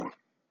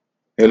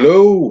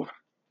Hello.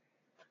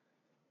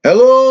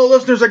 Hello,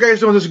 listeners. How guys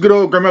doing? This is good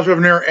old Grandmaster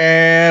Revan here,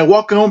 and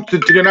welcome to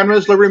the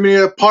Anonymous Liberty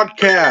Media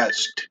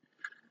Podcast.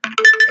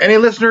 Any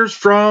listeners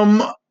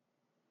from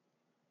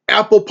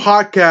Apple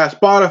Podcast,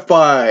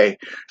 Spotify,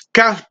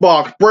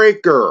 Castbox,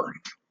 Breaker,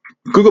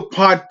 Google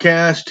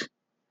Podcast,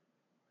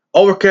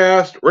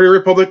 Overcast, Radio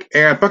Republic,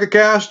 and Pocket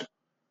Cast,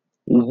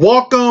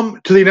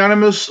 welcome to the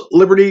Anonymous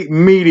Liberty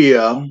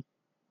Media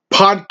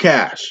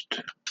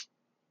Podcast.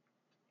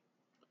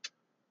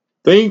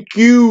 Thank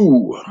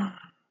you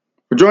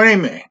for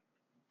joining me.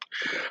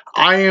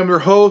 I am your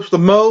host, the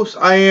most.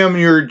 I am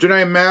your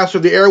Jedi Master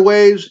of the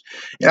airwaves,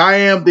 and I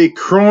am the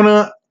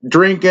Corona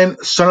drinking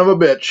son of a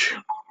bitch.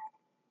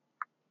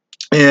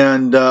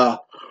 And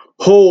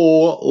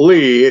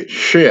holy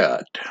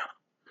shit.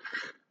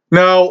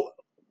 Now,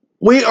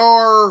 we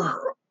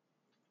are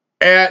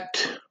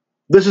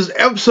this is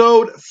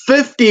episode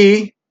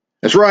 50.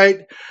 That's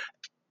right,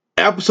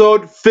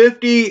 episode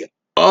 50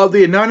 of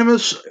the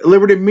Anonymous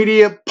Liberty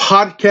Media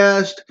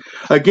Podcast.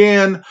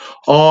 Again,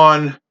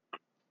 on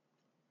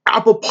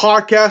Apple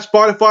Podcast,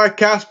 Spotify,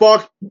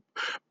 Castbox,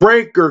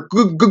 Breaker,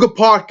 Google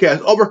Podcast,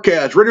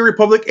 Overcast, Radio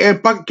Republic,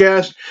 and Pocket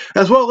Cast,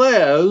 as well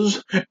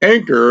as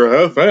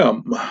Anchor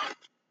FM.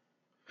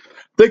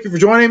 Thank you for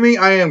joining me.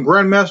 I am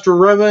Grandmaster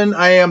Revan.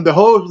 I am the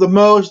host of the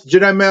most,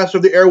 Jedi Master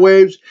of the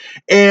airwaves,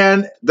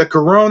 and the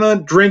Corona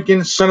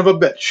drinking son of a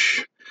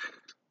bitch.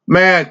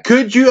 Man,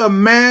 could you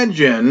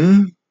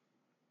imagine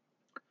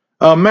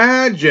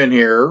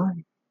here,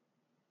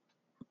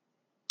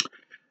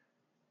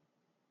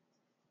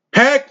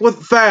 hack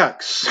with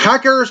fax.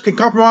 Hackers can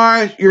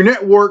compromise your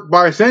network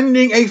by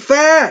sending a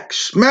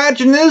fax.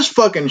 Imagine this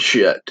fucking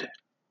shit.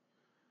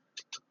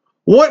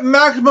 What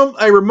maximum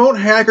a remote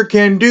hacker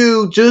can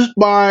do just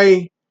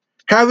by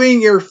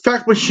having your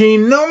fax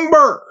machine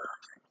number.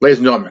 Ladies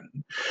and gentlemen,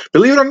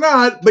 believe it or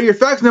not, but your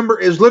fax number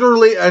is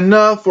literally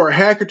enough for a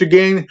hacker to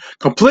gain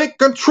complete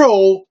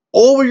control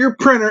over your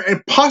printer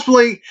and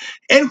possibly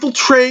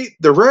infiltrate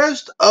the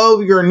rest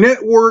of your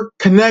network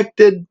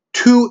connected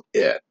to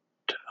it.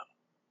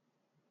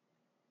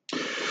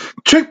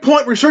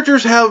 Checkpoint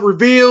researchers have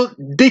revealed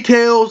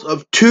details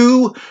of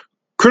two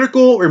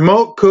critical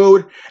remote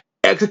code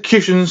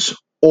executions,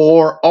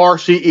 or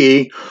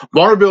RCE,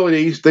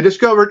 vulnerabilities they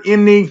discovered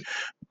in the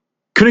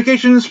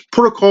communications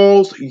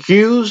protocols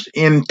used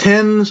in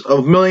tens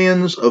of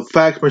millions of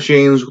fax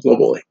machines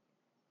globally.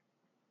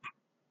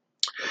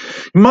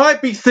 You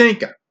might be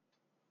thinking,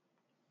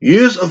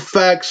 use of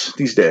fax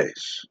these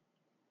days.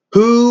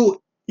 Who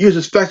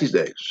uses fax these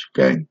days?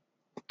 Okay.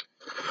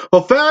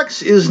 Well,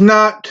 fax is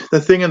not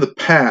the thing of the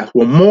past.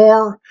 Well,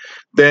 more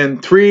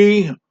than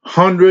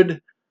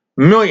 300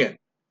 million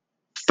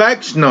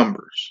fax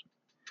numbers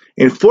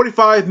and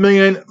 45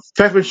 million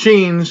fax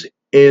machines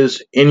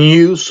is in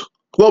use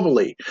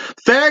globally.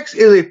 Fax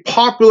is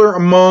popular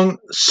among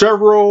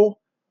several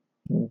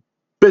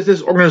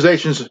business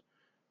organizations,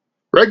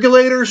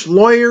 regulators,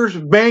 lawyers,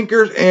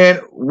 bankers, and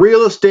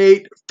real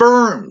estate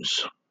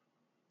firms.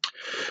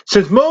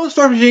 Since most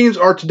fax machines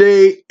are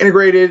today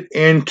integrated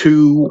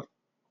into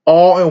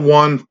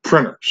all-in-one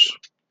printers,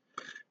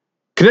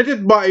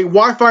 connected by a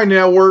Wi-Fi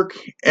network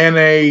and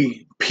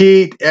a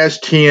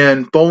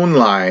PSTN phone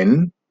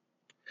line,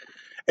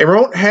 a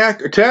remote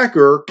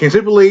attacker can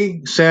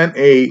simply send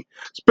a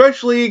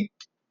specially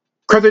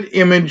encrypted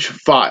image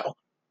file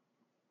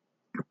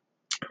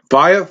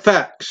via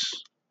fax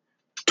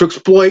to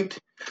exploit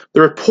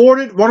the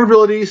reported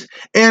vulnerabilities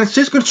and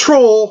seize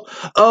control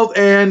of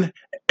an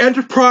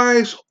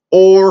enterprise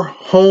or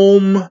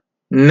home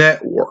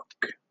network.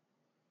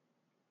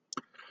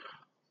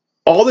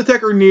 All the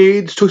attacker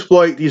needs to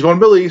exploit these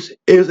vulnerabilities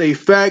is a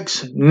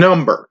fax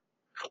number,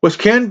 which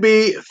can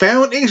be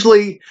found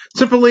easily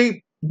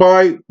simply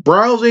by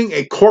browsing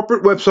a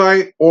corporate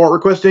website or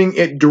requesting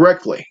it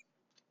directly.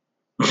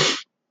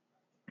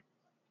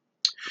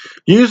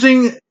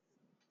 Using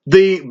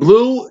the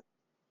Blue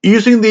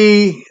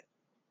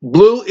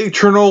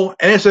Eternal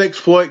NSA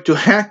exploit to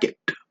hack it.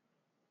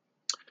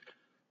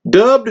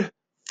 Dubbed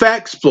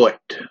Faxploit,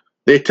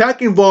 the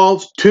attack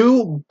involves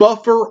two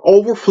buffer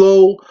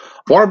overflow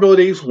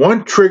vulnerabilities.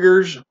 One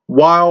triggers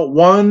while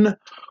one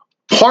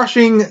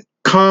parsing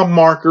COM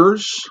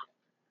markers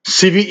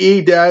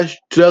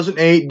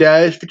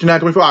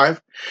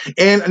CVE-2008-5925,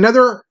 and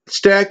another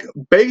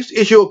stack-based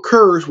issue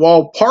occurs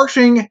while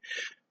parsing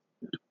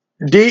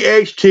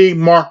DHT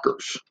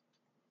markers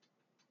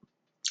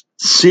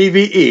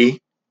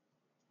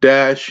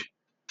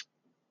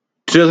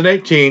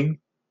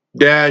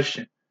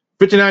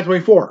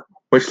CVE-2018-5924,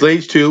 which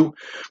leads to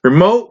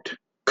remote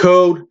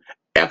code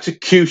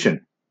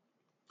execution.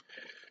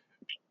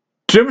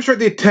 To demonstrate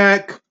the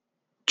attack,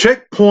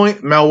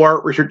 Checkpoint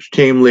Malware Research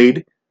Team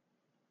lead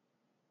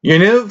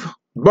Yaniv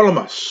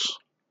Balamas,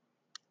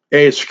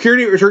 a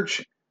security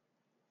research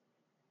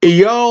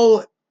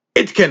Eyal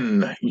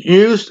Itkin,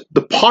 used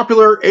the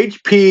popular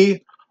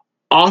HP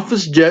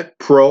OfficeJet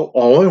Pro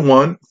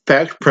all-in-one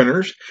fax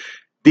printers,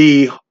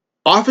 the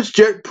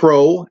OfficeJet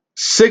Pro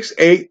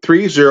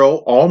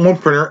 6830 all-in-one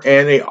printer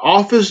and a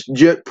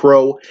OfficeJet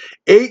Pro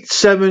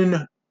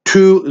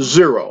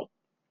 8720.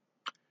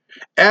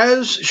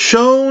 As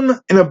shown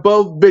in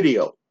above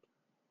video,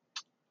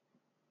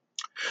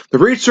 the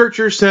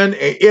researchers send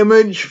an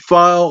image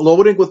file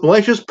loading with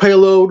malicious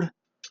payload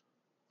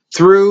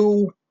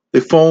through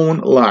the phone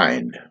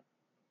line.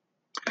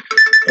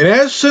 And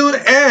as soon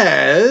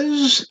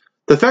as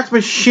the fax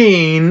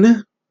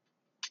machine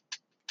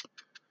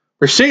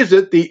receives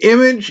it, the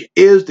image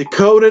is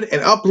decoded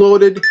and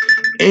uploaded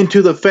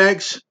into the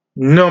fax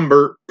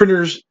number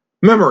printer's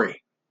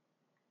memory.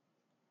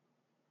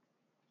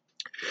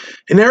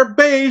 In their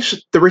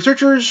base, the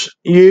researchers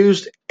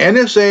used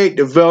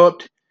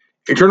NSA-developed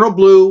Eternal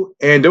Blue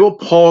and Double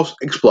Pulse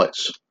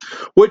exploits,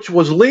 which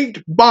was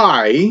leaked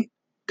by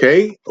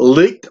the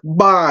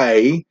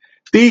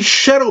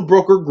Shadow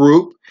Broker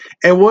Group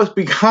and was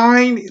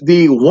behind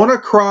the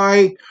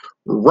WannaCry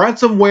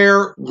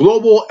ransomware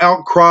global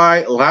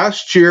outcry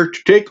last year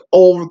to take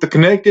over the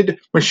connected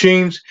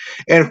machines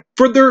and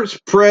further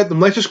spread the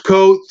malicious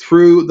code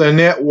through the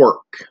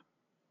network.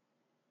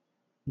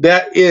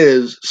 That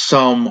is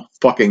some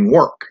fucking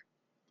work.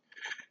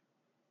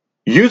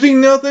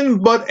 Using nothing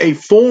but a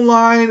phone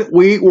line,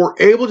 we were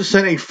able to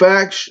send a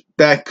fax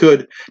that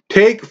could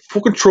take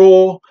full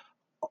control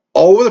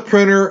over the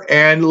printer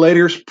and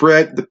later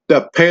spread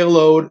the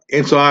payload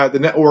inside the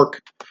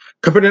network,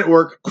 computer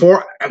network,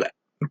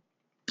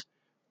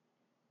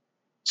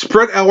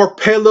 spread our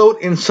payload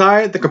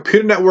inside the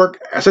computer network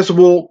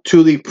accessible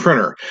to the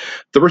printer.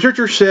 The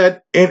researcher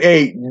said in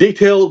a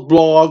detailed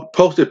blog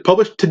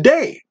published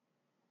today.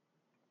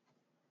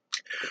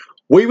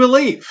 We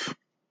believe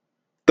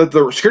that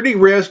the security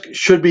risk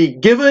should be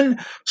given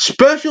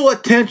special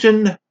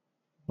attention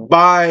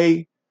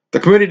by the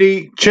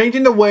community,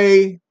 changing the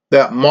way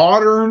that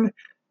modern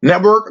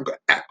network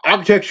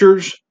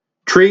architectures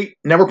treat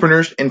network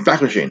printers and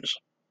fax machines.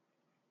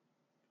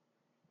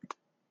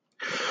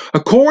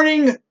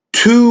 According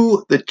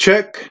to the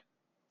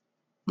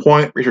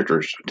Checkpoint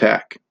researchers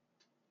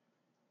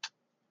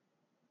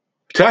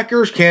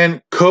attackers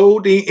can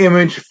code the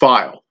image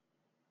file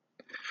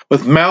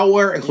with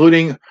malware,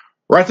 including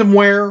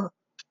ransomware,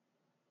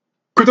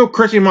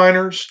 cryptocurrency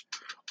miners,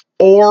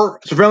 or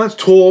surveillance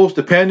tools,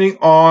 depending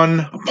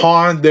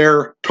upon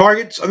their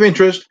targets of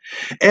interest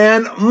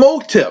and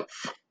motive.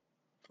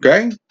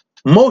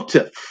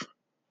 Motive.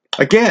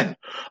 Again,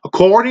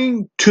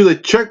 according to the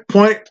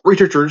Checkpoint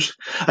researchers,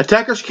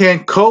 attackers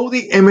can code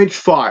the image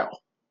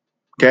file,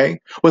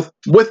 with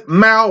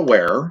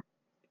malware,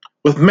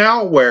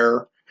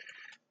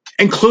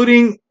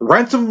 including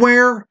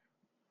ransomware,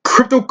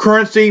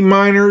 cryptocurrency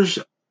miners,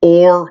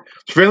 or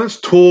surveillance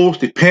tools,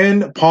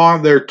 depend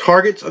upon their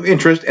targets of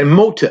interest and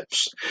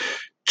motives.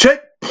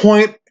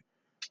 Checkpoint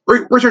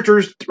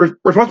researchers'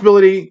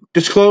 responsibility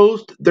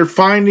disclosed their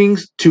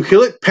findings to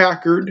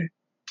Hewlett-Packard,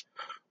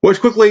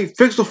 which quickly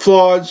fixed the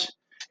flaws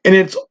in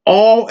its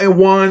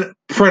all-in-one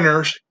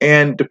printers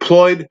and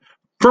deployed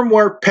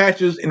firmware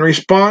patches in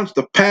response.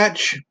 The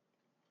patch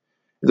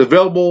is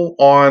available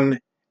on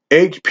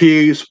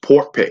HP's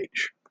support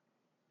page.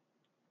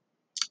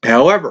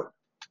 However,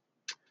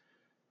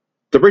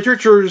 the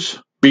researchers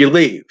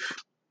believe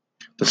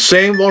the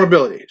same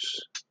vulnerabilities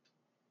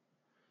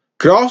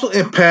could also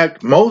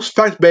impact most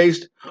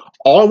fax-based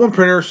all-in-one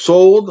printers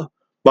sold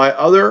by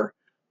other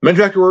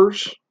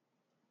manufacturers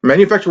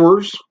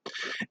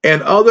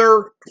and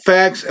other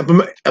fax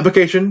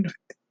implementation,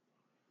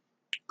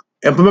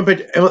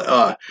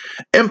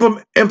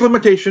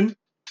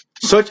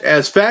 such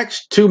as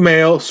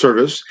fax-to-mail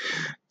service,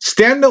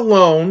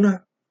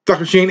 standalone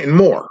fax machine, and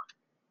more.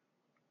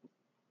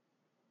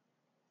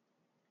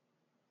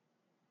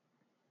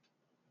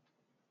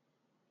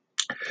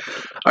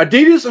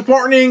 Adidas is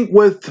partnering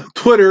with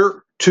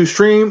Twitter to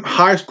stream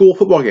high school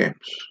football games.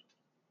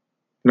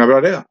 Not a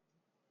bad idea.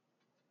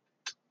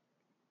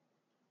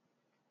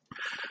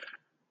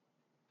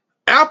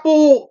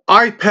 Apple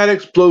iPad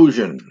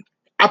explosion.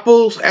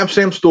 Apple's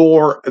Amsterdam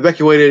store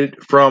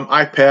evacuated from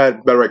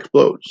iPad battery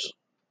explodes.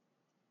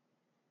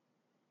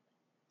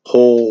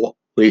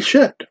 Holy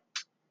shit.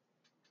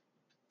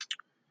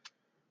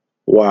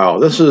 Wow,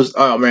 this is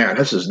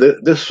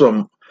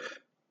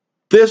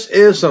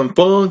some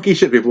funky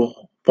shit,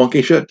 people.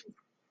 Funky shit.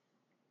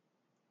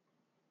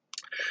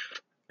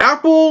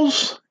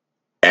 Apple's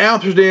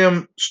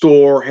Amsterdam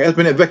store has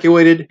been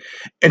evacuated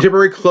and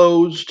temporarily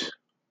closed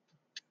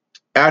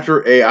after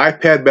an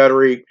iPad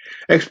battery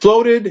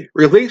exploded,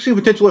 releasing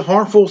potentially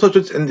harmful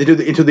substances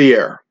into the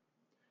air.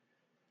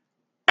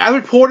 As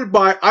reported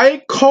by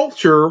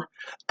iCulture,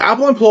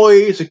 Apple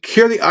employees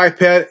secured the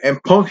iPad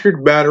and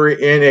punctured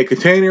battery in a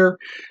container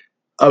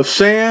of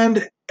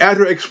sand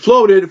after it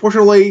exploded.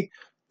 Fortunately,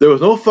 there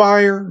was no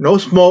fire, no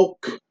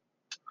smoke,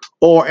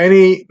 or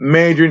any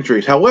major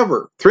injuries.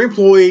 However, 3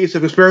 employees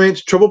have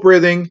experienced trouble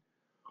breathing,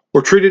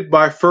 were treated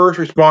by first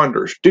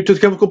responders. Due to the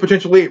chemical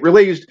potentially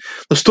released,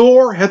 the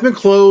store has been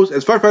closed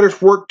as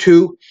firefighters work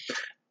to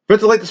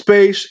ventilate the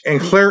space and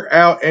clear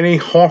out any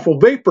harmful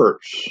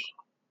vapors.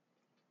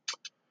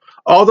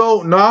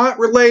 Although not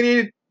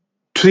related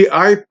to the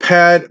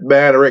iPad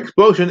battery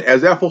explosion,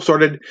 as Apple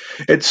started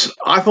its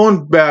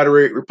iPhone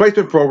battery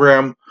replacement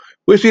program,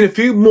 we've seen a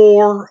few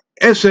more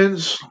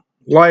incidents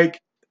like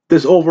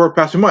this over the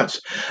past few months.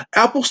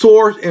 Apple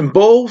stores in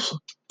both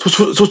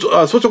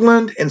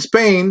Switzerland and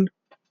Spain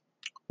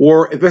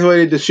were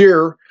evacuated this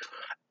year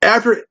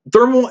after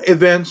thermal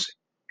events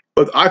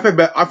with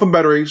iPhone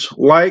batteries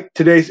like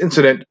today's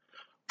incident.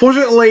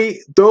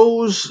 Fortunately,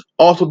 those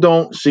also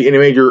don't see any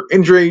major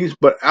injuries,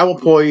 but Apple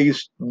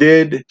employees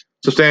did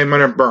sustain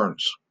minor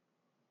burns.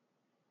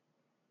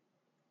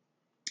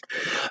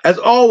 As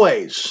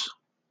always,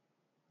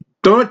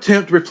 don't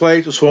attempt to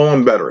replace a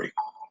swollen battery.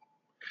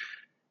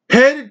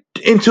 Head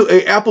into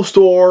an Apple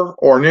store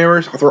or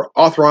nearest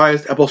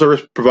authorized Apple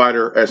service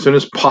provider as soon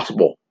as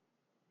possible.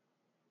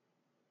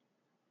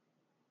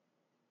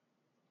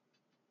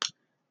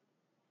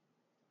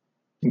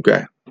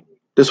 Okay.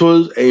 This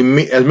was as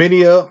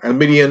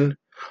median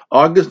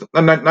August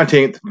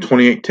 19th,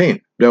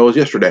 2018. That was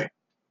yesterday.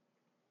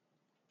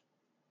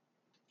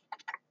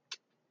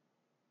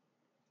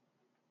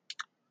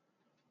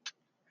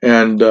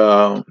 And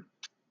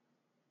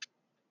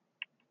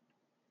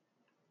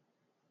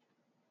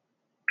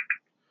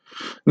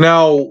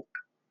now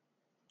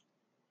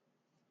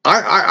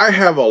I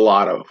have a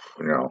lot of,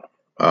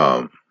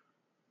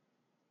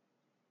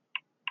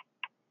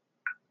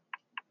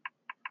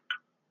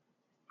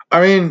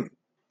 I mean,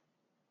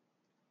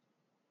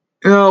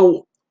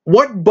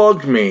 what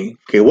bugs me,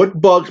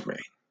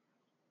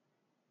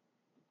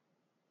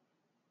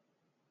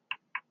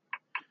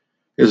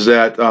 is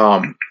that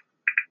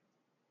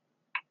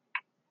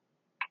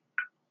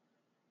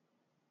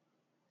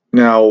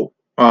now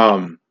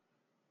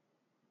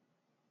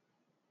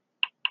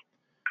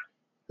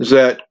is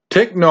that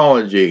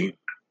technology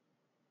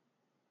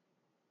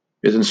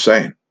is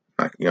insane.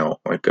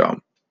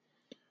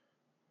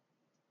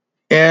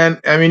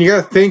 And I mean, you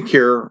got to think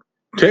here.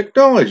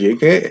 Technology,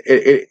 okay,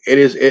 it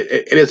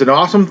is an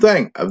awesome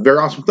thing, a very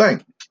awesome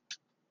thing.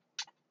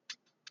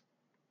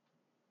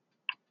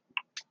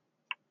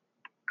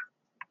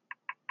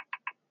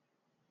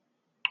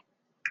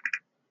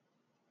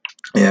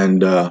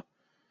 And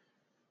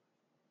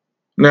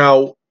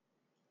now,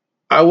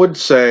 I would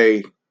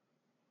say,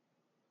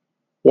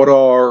 what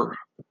are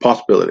the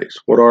possibilities?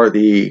 What are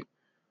the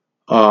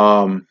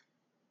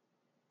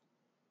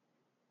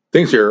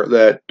things here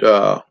that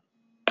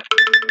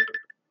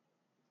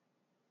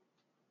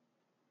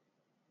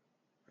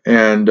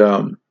and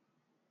I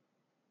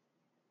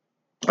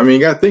mean, you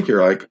got to think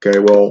here, like, okay,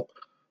 well,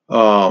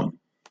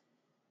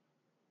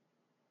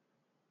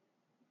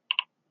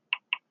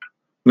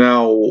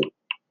 now,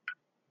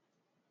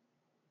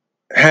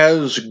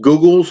 has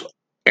Google's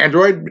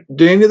Android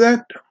did any of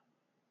that?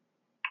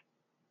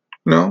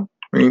 No.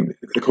 I mean,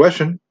 the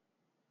question.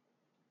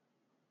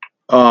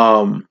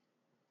 Don't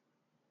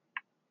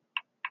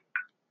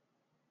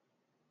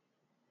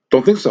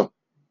think so.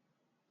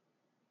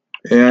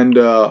 And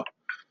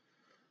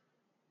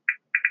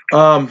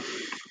I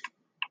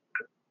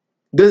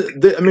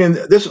mean,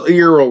 this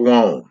year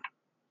alone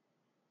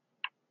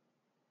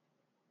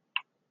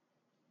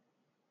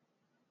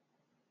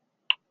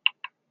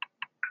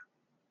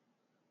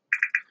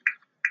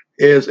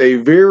is a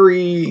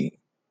very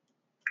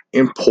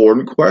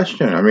important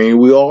question. I mean,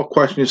 we all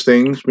question these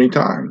things many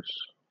times.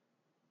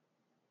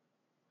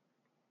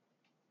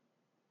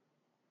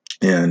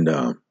 And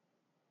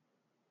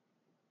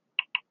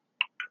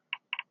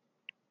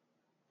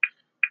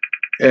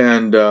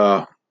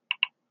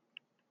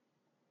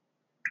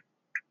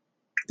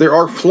there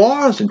are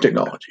flaws in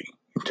technology,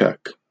 in tech.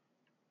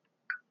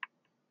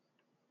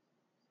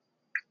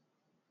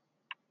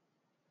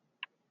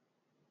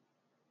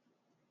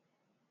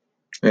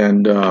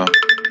 And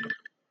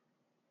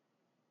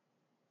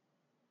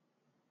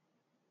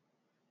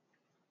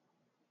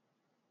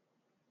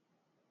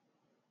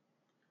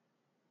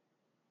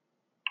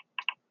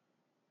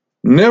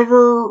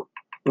never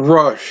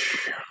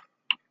rush.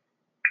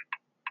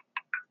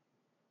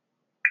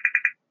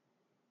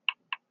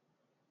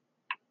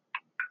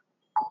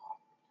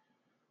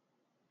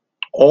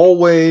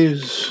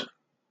 Always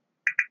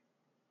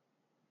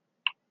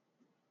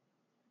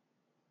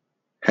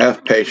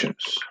have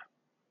patience.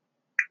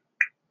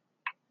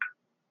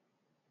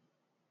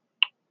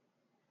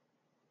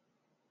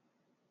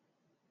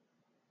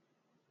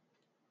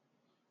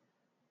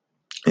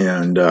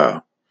 And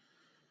I've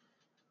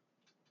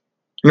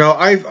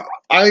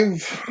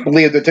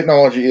believed that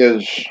technology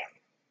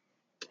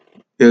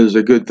is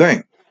a good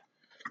thing,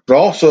 but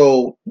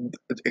also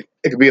it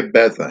could be a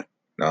bad thing.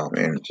 No, I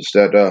mean, it's just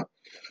that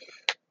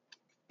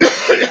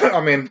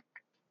I mean,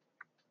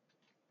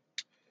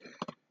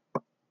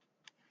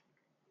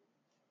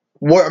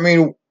 what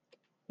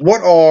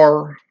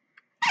are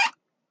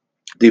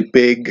the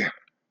big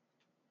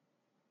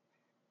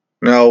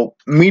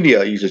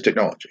media uses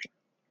technology?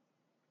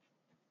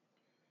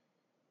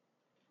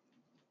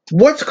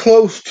 What's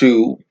close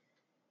to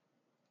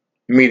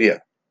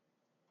media?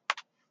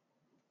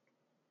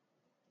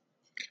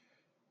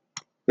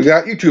 We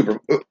got YouTube.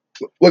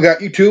 We got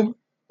YouTube.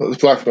 this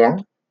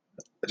platform,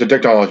 it's a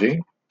technology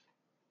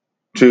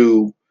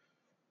to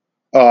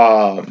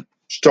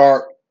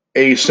start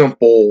a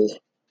simple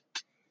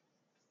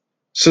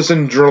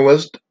citizen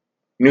journalist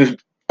news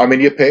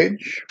media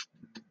page.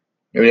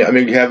 I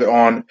mean, you have it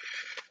on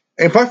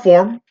a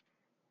platform,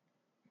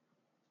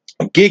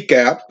 Geek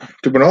App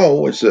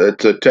 2.0.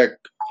 It's a tech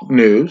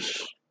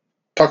news.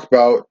 Talks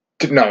about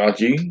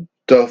technology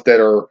stuff that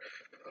are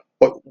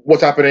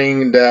what's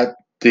happening that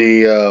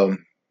the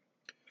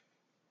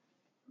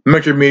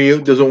major media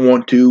doesn't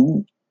want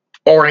to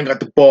or ain't got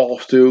the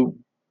balls to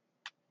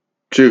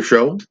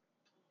show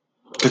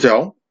to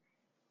tell.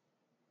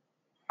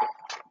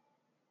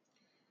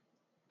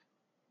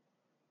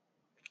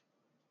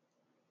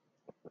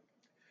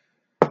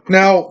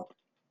 Now,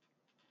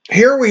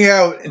 here we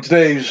have in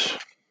today's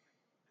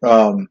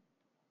um,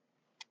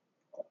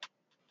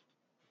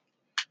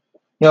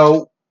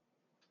 now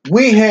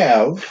we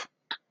have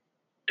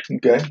we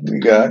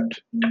got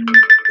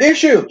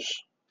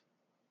issues,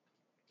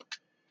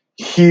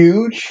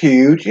 huge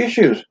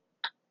issues,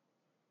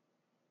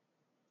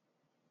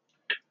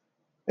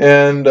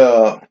 and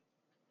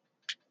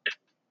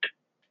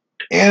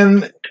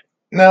and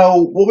now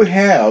what we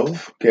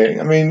have,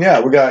 I mean, yeah,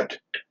 we got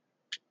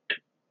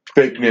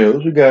fake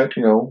news, we got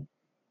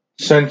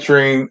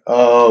censoring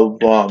of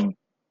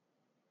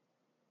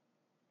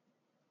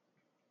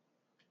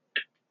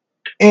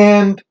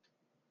and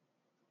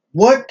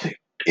what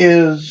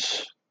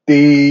is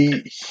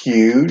the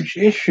huge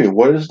issue?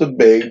 What is the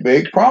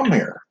big problem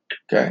here?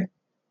 Okay.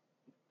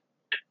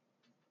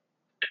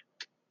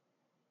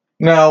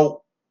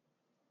 Now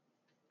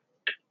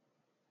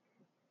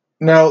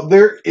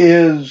there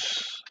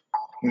is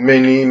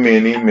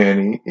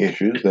many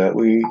issues that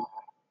we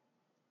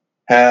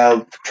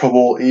have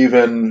trouble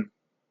even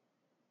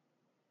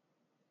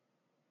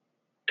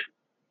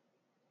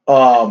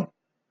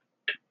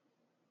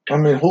I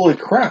mean, holy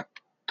crap.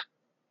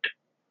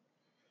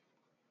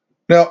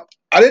 Now,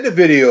 I did a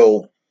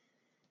video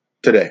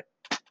today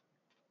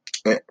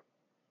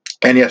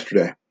and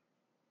yesterday.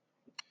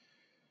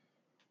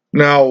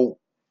 Now,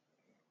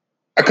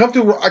 I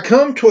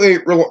come to a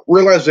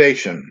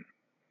realization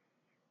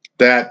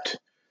that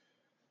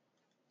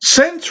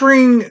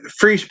censoring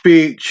free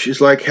speech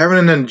is like having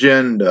an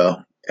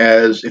agenda,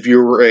 as if you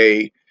were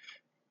a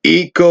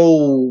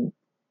eco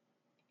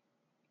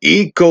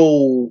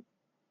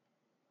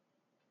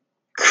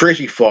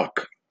crazy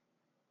fuck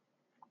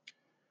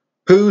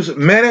who's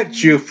mad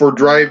at you for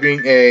driving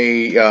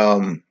a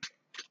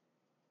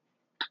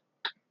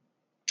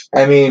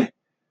I mean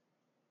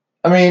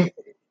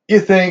you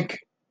think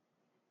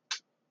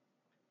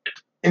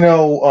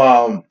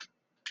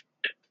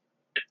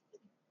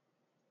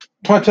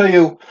I tell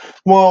you,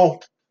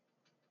 well,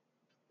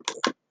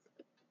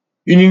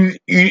 you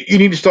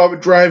need to stop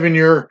driving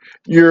your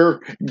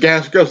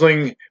gas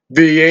guzzling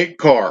V8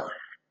 car.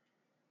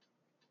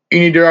 You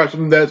need to drive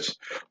something that's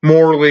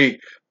morally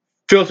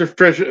filter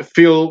fresh,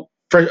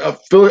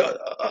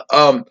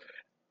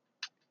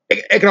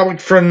 economic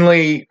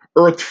friendly,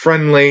 earth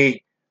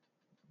friendly,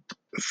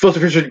 filter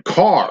efficient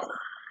car,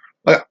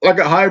 like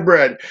a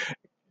hybrid.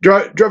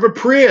 Drive a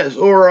Prius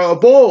or a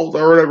Bolt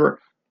or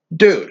whatever,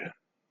 dude.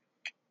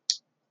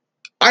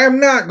 I am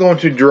not going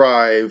to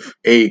drive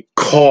a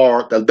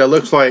car that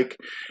looks like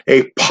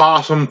a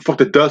possum fuck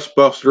the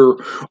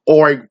dustbuster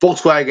or a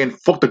Volkswagen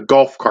fuck the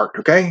golf cart,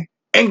 okay?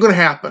 Ain't gonna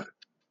happen.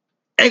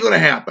 Ain't gonna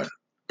happen,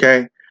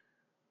 okay?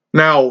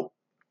 Now,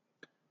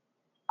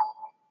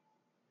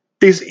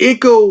 these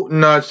eco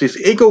nuts, these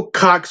eco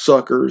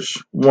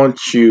cocksuckers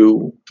want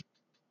you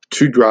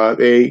to drive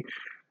a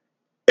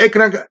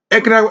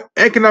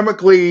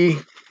economically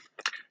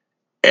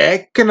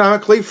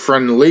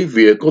friendly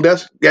vehicle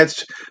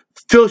that's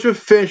fuel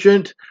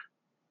efficient,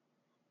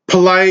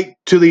 polite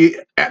to the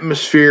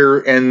atmosphere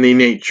and the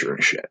nature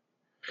and shit.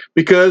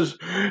 Because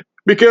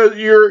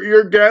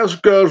your gas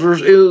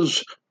guzzlers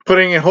is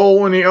putting a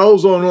hole in the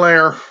ozone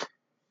layer.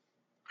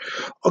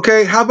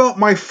 Okay, how about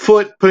my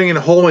foot putting a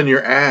hole in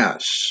your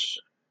ass?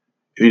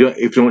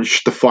 If you don't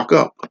shut the fuck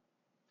up.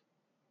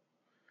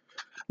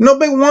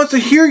 Nobody wants to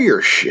hear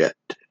your shit.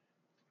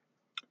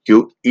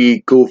 You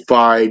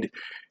eco-fied,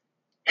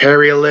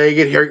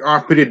 hairy-legged,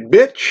 hairy-armpitted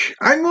bitch.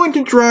 I'm going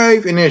to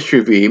drive an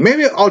SUV.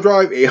 Maybe I'll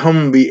drive a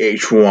Humvee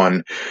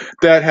H1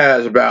 that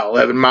has about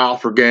 11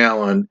 miles per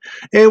gallon.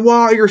 And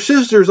while your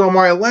sister's on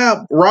my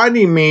lap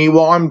riding me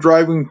while I'm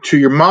driving to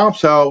your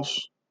mom's house,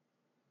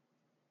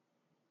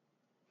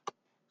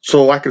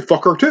 so I can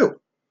fuck her too.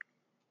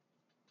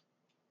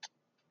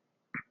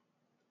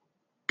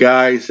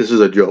 Guys, this is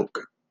a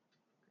joke.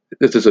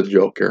 This is a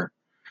joke here.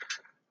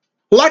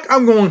 Like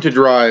I'm going to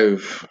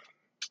drive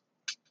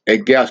a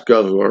gas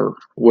guzzler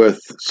with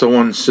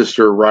someone's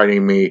sister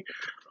riding me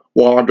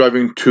while I'm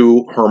driving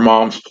to her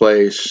mom's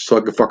place so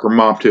I can fuck her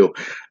mom too.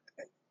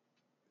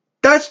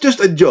 That's just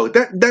a joke.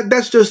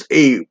 That's just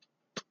a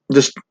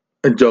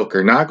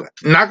joker. Not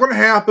going to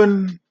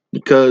happen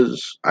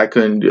because I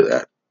couldn't do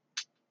that.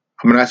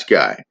 I'm a nice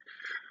guy.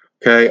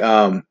 Okay.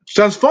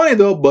 Sounds funny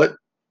though, but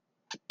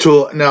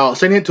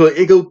saying it to an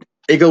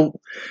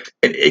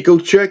eco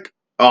chick.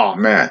 Oh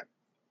man,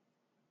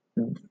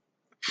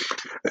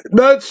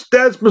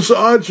 that's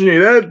misogyny.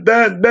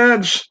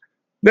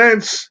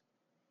 That's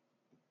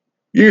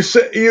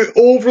you're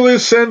overly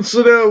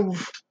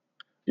sensitive.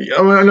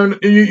 I mean,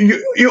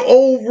 you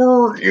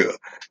over you.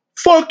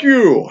 Fuck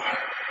you.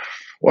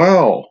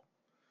 Wow,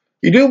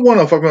 you do want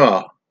to fuck me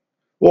up.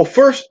 Well,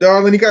 first,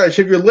 darling, you gotta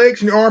shave your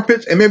legs and your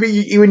armpits, and maybe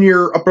even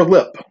your upper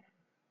lip.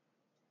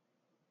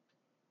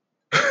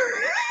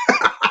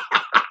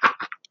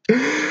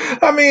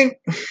 I mean,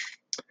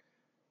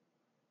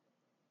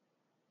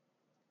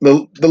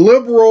 the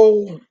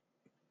liberal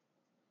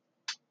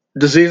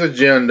disease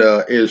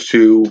agenda is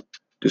to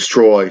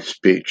destroy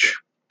speech,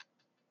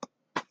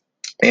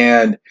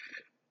 and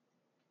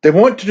they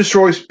want to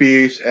destroy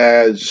speech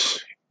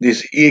as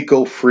these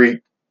eco freak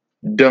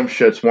dumb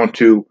shits want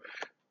to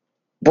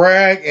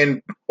brag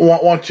and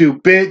want to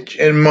bitch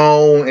and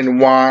moan and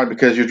whine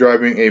because you're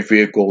driving a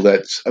vehicle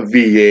that's a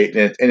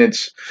V8 and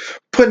it's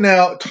putting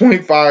out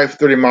 25,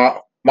 30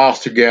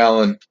 miles per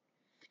gallon,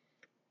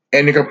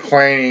 and you're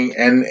complaining,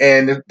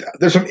 and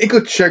there's some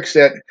eco chicks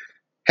that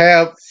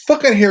have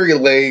fucking hairy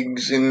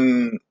legs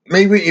and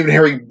maybe even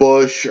hairy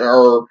bush,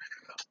 or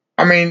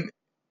I mean,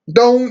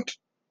 don't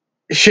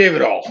shave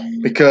it all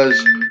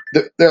because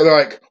they're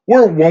like,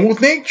 we're one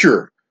with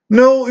nature.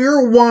 No,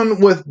 you're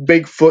one with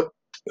Bigfoot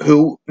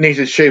who needs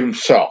to shave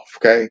himself.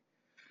 Okay,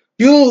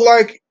 you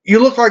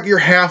look like you're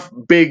half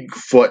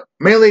Bigfoot.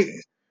 Mainly,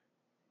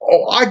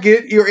 oh, I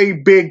get it, you're a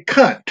big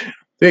cunt.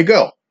 There you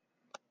go.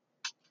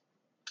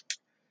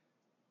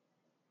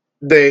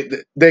 They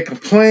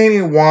complain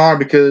and whine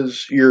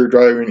because you're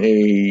driving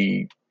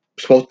a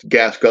supposed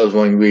gas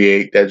guzzling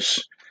V8. That's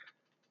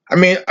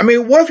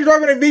what if you're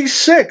driving a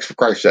V6 for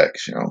Christ's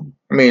sakes?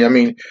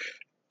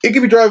 It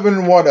could be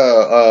driving what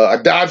a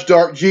Dodge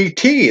Dart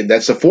GT.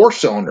 That's a four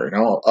cylinder,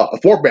 a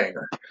four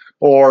banger,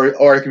 or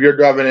it could be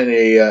driving in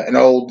an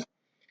old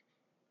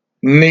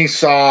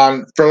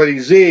Nissan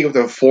Fairlady Z with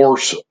a four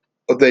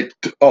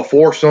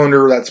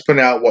cylinder that's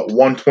putting out what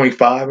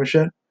 125 and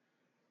shit.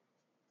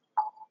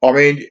 I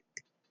mean,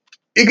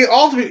 it could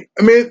also be.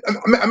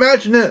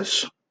 Imagine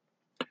this.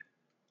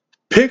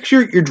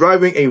 Picture you're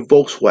driving a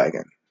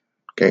Volkswagen.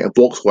 Okay, a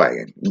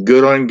Volkswagen,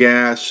 good on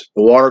gas,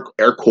 water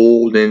air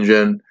cooled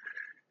engine,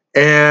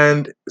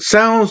 and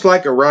sounds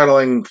like a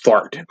rattling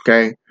fart.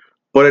 Okay,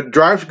 but it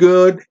drives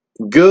good,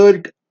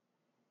 good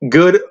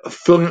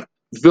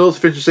fuel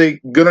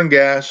efficiency, good on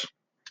gas,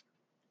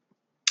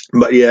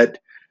 but yet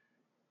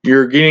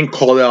you're getting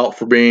called out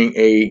for being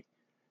a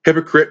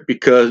hypocrite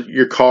because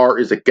your car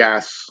is a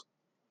gas.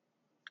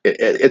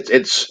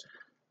 It's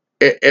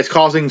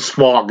causing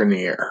smog in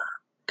the air.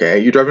 Okay,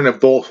 you're driving a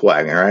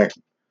Volkswagen, right?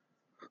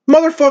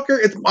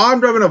 Motherfucker, I'm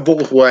driving a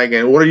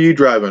Volkswagen. What are you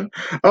driving?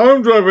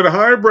 I'm driving a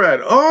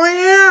hybrid. Oh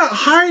yeah,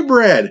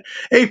 hybrid.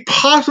 A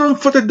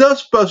possum-footed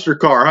dustbuster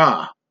car,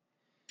 huh?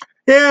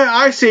 Yeah,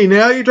 I see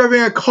now. You're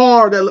driving a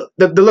car that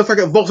looks like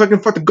a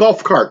Volkswagen fucking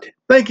golf cart.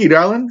 Thank you,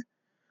 darling.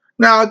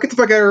 Now get the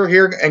fuck out of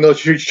here and go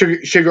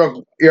shave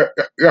your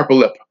upper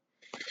lip.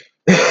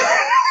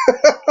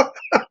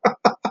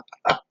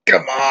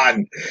 Come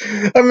on.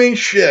 I mean,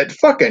 shit.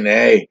 Fucking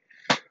A.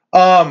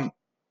 Um,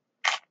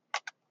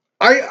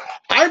 I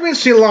I've been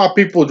seeing a lot of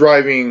people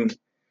driving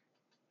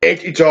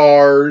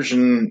HHRs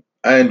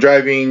and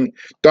driving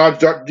Dodge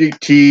Dart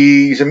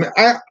GTs.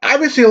 I've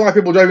been seeing a lot of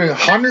people driving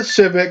Honda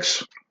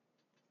Civics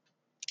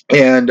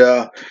and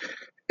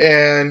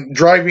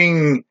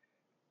driving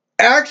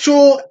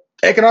actual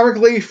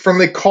economically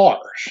friendly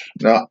cars.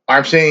 Now,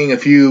 I'm saying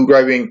if you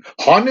driving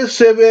Honda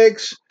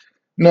Civics,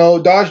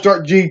 no Dodge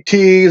Dart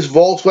GTs,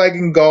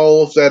 Volkswagen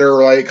Golfs that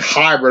are like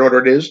hybrid,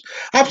 whatever it is.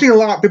 I've seen a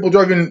lot of people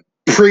driving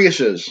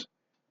Priuses.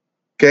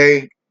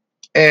 Okay,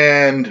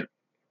 and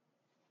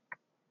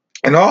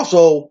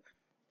also,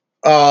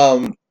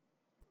 um,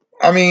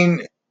 I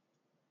mean,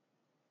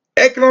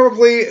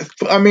 economically,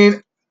 I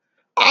mean,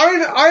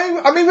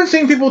 I'm even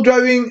seeing people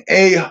driving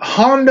a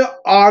Honda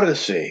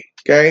Odyssey.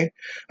 Okay,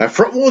 a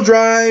front wheel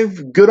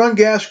drive, good on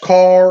gas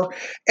car,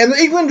 and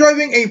even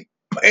driving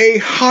a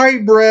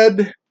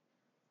hybrid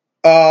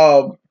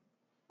uh,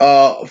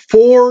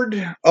 Ford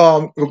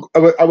um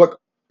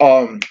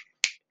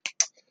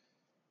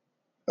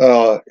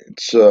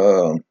it's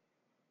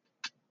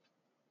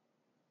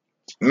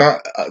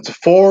not it's a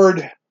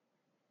Ford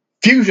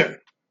Fusion.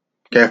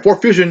 Okay,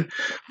 Ford Fusion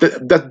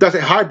that's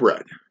a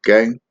hybrid.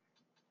 Okay,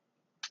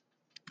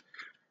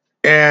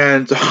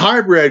 and it's a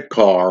hybrid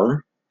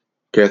car.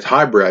 Okay, it's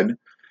hybrid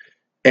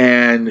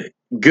and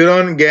good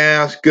on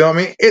gas. Good. I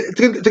mean, it's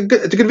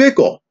a good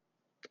vehicle.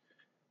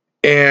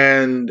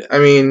 And I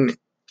mean,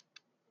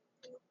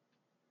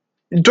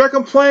 do I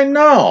complain?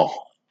 No.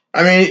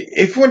 I mean,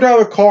 if you want to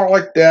have a car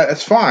like that,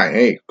 that's fine.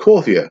 Hey, cool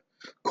with you.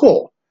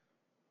 Cool.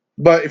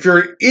 But if you're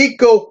an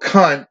eco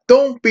cunt,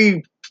 don't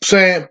be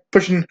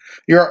pushing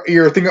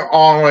your thing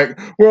on like,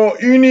 well,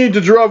 you need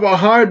to drive a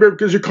hybrid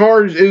because your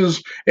car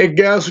is a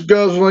gas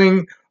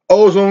guzzling,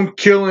 ozone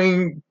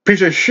killing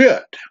piece of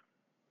shit.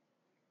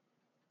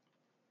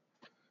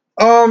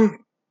 Um,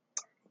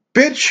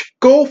 Bitch,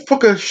 go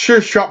fuck a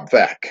shirt shop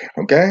vac,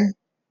 okay?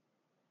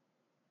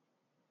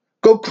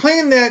 Go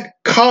clean that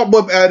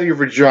cobweb out of your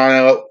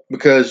vagina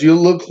because you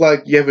look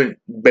like you haven't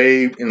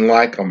bathed in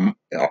like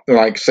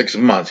 6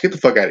 months. Get the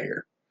fuck out of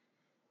here.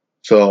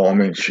 So, I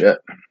mean, shit.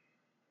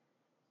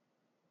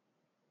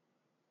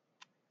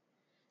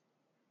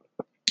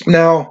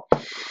 Now,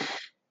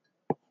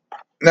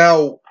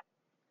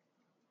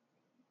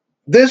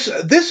 this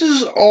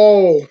is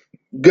all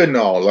good and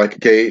all. Like,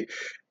 okay,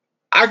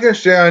 I can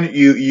understand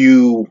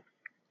you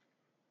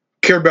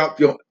care about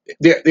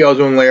the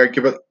ozone layer, you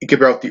care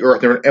about the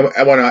earth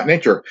and whatnot,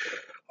 nature.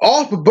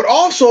 But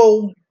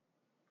also,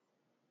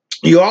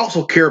 you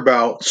also care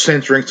about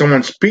censoring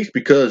someone's speech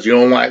because you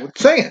don't like what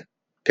they're saying.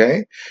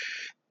 Okay,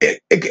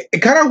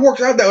 it kind of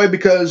works out that way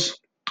because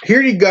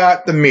here you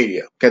got the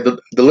media. Okay,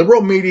 the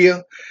liberal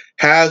media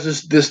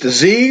has this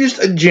diseased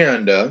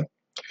agenda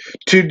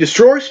to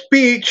destroy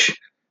speech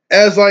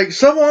as like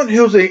someone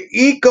who's an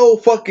eco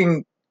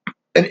cunt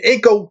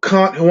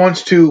who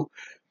wants to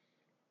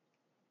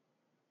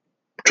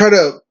try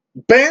to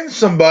ban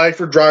somebody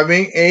for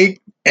driving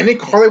any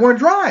car they want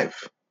to drive.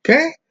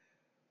 Okay,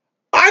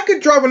 I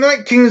could drive a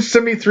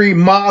 1973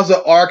 Mazda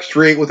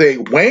RX-3 with a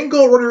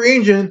Wango rotary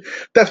engine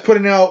that's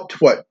putting out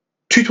what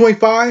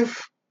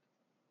 225,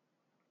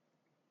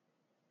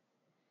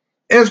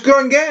 and it's good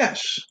on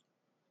gas.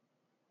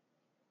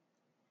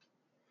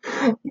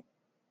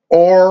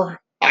 Or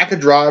I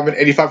could drive an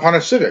 85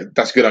 Honda Civic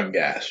that's good on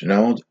gas.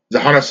 The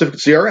Honda Civic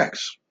CRX,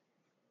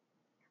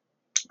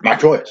 my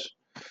choice.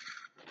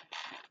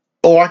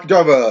 Or I could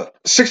drive a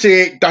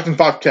 68 Datsun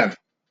 510.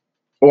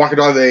 Or I could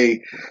drive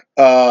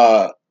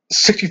a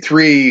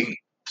 63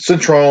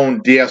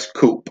 Citroen DS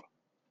Coupe.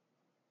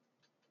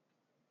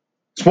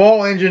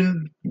 Small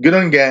engine, good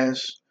on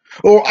gas.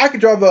 Or I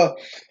could drive a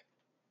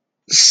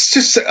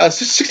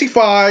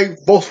 65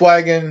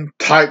 Volkswagen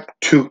Type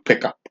 2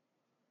 pickup.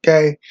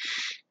 Okay?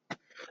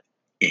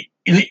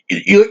 You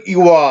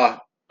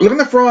look in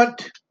the front,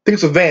 think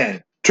it's a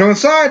van. Turn on the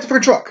side, it's a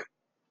freaking truck.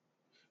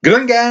 Good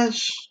on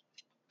gas.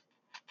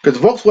 Because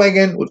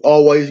Volkswagen was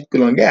always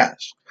good on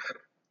gas.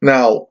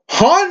 Now,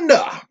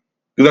 Honda,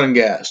 good on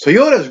gas.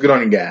 Toyota is good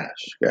on gas.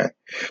 Okay?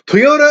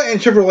 Toyota and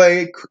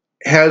Chevrolet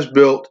has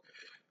built.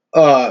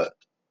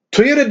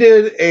 Toyota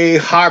did a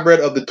hybrid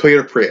of the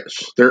Toyota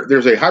Prius.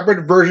 There's a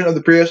hybrid version of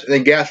the Prius and a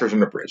gas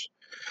version of the Prius.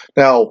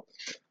 Now,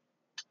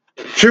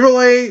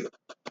 Chevrolet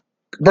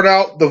brought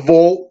out the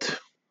Volt,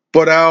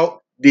 brought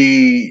out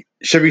the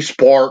Chevy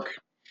Spark,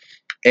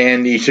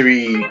 and the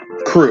Chevy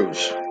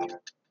Cruze.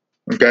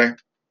 Okay.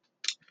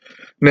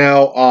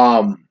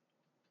 Now,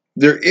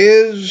 there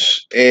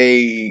is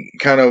a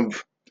kind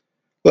of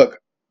look.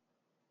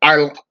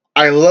 I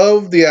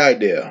love the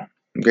idea.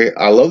 Okay,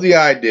 I love the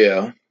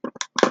idea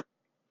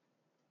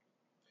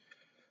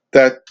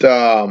that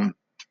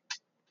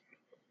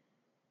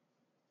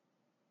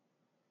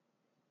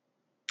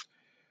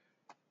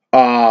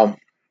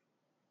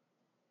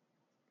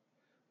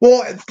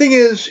well, the thing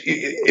is,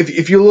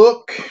 if you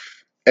look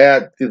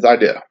at this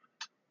idea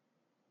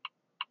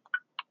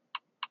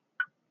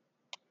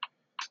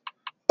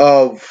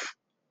of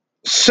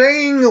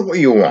saying what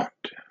you want,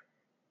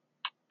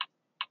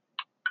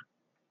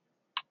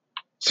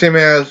 same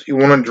as you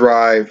want to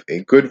drive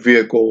a good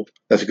vehicle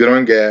that's good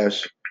on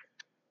gas,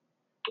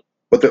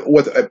 with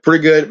a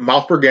pretty good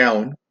miles per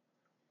gallon,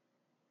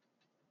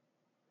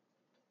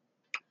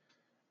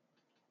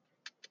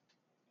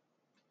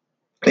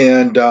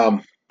 and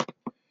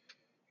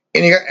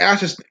you got to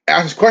ask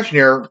this question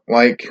here,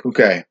 like,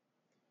 okay,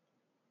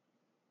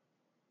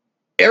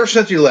 ever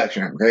since the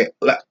election, okay,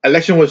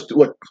 election was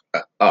what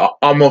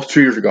almost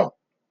 2 years ago.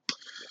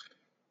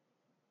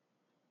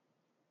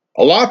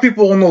 A lot of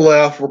people on the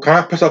left were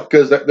kind of pissed off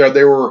because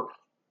they were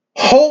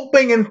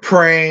hoping and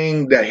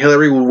praying that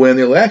Hillary would win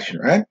the election,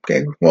 right?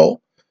 Okay,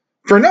 well,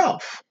 fair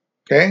enough.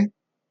 Okay,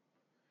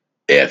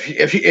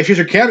 if she's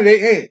a candidate,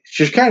 hey,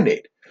 she's a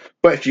candidate.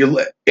 But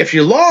if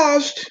you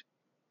lost,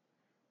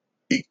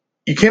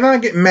 you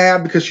cannot get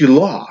mad because you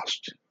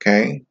lost.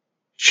 Okay,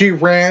 she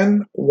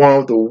ran one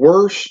of the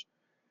worst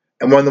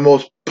and one of the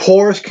most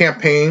poorest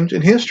campaigns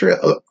in history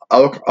of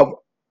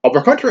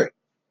our country.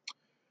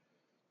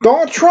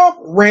 Donald Trump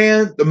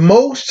ran the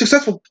most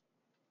successful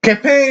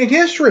campaign in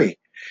history.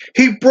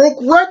 He broke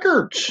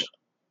records.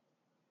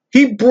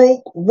 He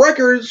broke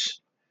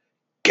records,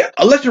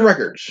 election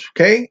records.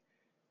 Okay,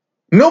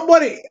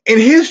 nobody in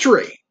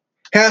history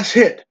has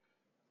hit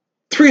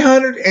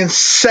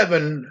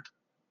 307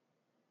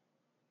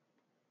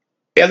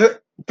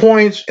 other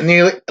points in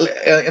the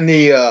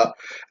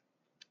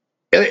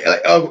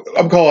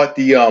I'm call it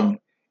the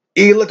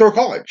electoral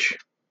college.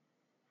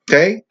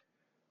 Okay,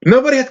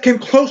 nobody has came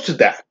close to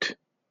that.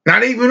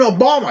 Not even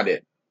Obama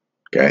did.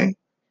 Okay,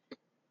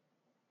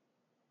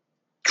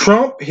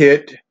 Trump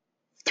hit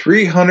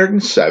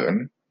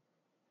 307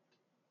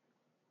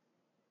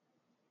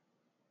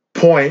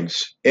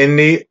 points in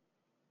the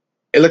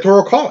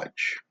electoral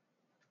college.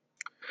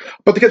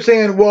 But they kept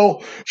saying,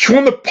 well, she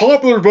won the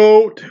popular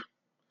vote.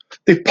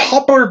 The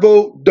popular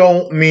vote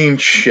don't mean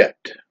shit.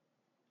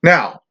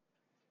 Now,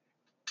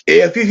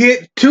 If you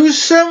hit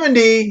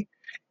 270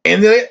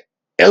 in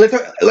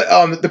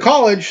the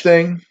college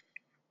thing,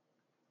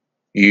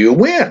 you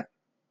win.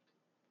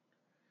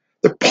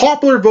 The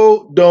popular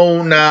vote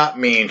do not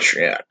mean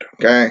shit,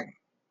 okay?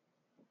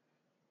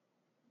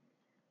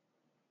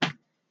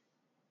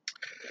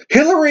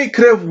 Hillary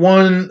could have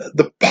won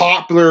the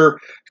popular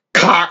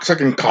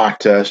cocksucking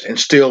contest and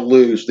still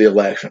lose the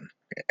election,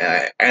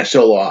 and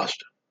still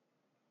lost.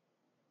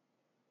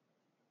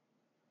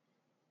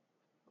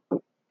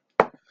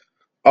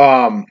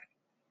 But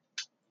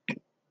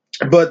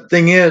the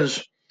thing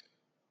is,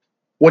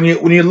 when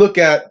you look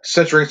at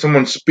censoring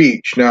someone's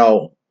speech,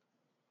 now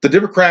the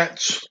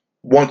Democrats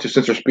want to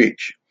censor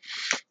speech.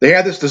 They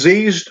have this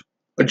diseased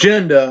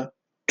agenda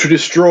to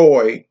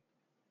destroy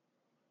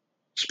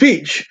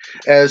speech.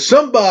 As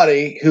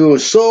somebody who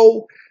is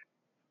so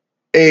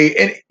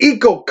an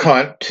eco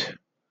cunt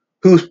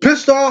who's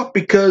pissed off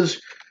because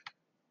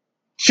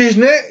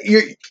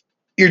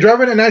you're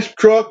driving a nice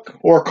truck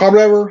or a car,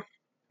 whatever,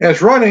 and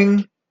it's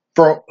running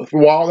for a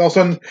while, and all of a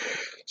sudden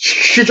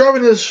she's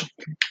driving this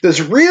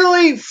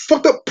really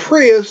fucked up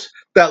Prius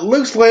that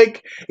looks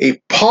like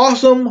a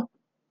possum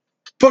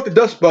fucked a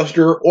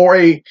dustbuster or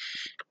a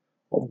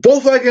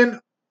Volkswagen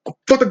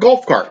fucked a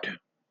golf cart.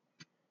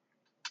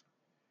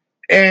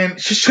 And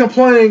she's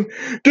complaining,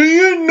 do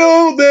you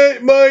know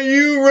that by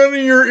you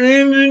running your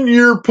engine,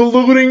 you're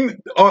polluting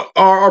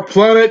our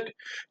planet?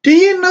 Do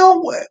you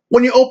know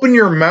when you open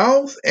your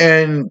mouth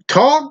and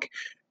talk,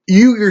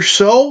 you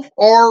yourself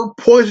are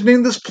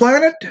poisoning this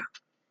planet?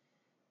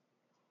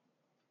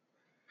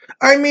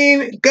 I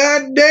mean,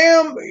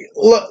 goddamn,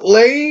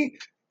 lady,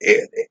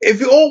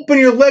 if you open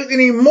your legs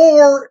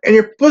anymore and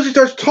your pussy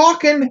starts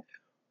talking,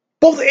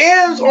 both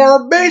ends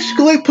are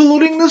basically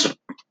polluting this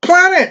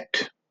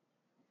planet.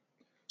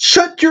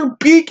 Shut your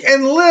beak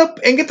and lip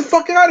and get the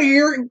fuck out of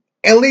here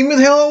and leave me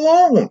the hell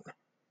alone.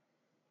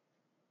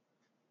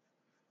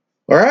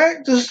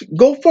 Alright? Just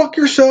go fuck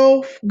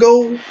yourself.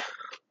 Go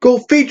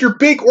feed your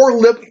beak or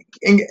lip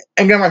and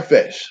get my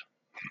face.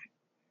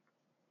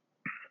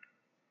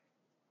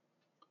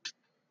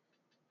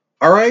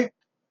 Alright?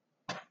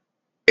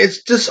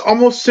 It's just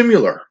almost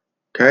similar.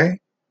 Okay?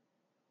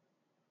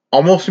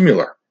 Almost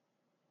similar.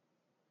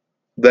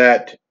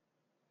 That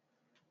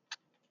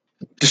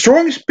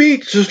destroying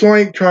speech is just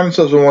like trying to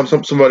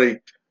tell somebody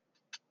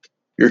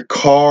your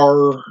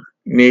car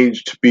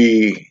needs to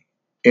be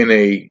in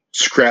a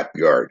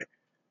scrapyard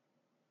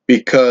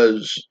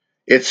because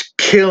it's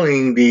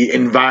killing the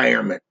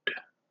environment.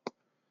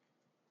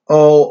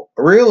 Oh,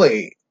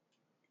 really?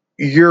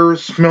 Your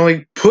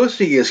smelly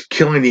pussy is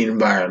killing the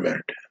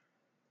environment. You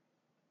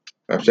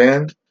know what I'm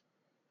saying?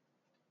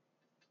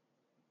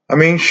 I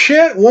mean,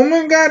 shit,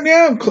 woman,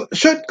 goddamn,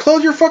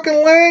 close your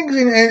fucking legs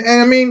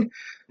and I mean,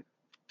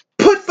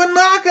 put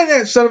Fanak in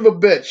that son of a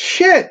bitch.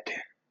 Shit.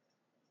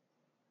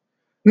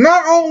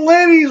 Not all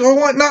ladies are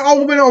like, not all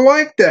women are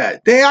like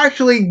that. They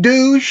actually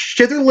do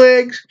shit their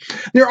legs,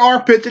 their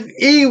armpits, and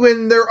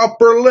even their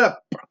upper lip.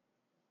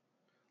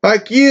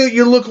 Like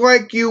you look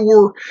like you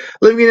were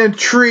living in a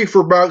tree for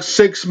about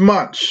 6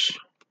 months.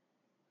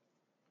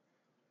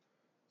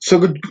 So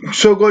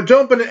go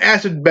jump in an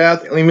acid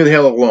bath and leave me the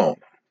hell alone.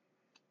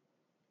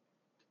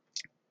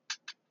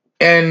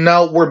 And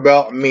not worry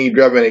about me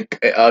driving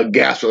a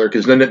gas trailer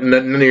because none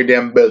of your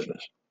damn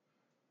business.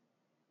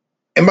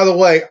 And by the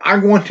way,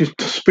 I'm going to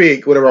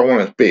speak whatever I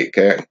want to speak.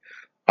 Okay,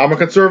 I'm a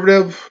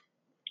conservative.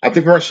 I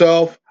think for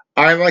myself.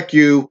 I'm like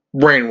you,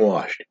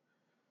 brainwashed.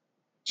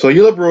 So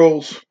you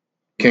liberals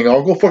can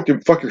all go fuck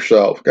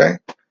yourself. Okay,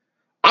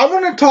 I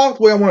want to talk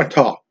the way I want to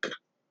talk.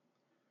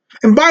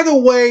 And by the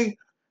way,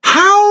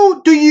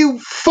 how do you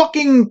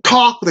fucking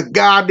talk with a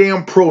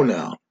goddamn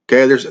pronoun?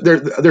 Okay, there's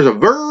a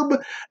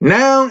verb,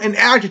 noun, and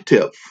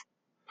adjective.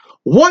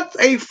 What's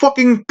a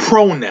fucking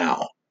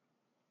pronoun?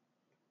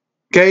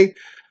 Okay,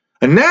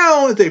 a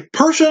noun is a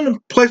person,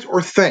 place,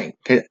 or thing.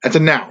 Okay, that's a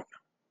noun.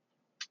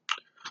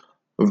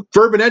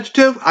 Verb and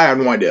adjective, I have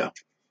no idea.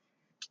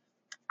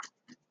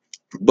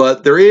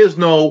 But there is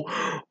no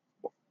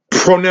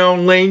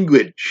pronoun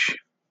language.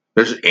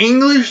 There's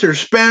English,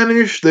 there's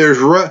Spanish, there's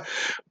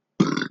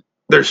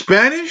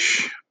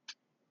Spanish,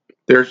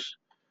 there's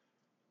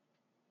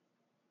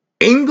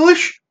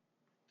English,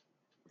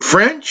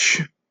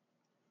 French,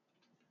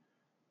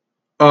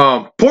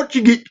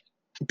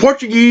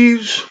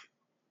 Portuguese,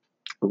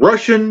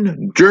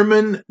 Russian,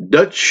 German,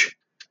 Dutch,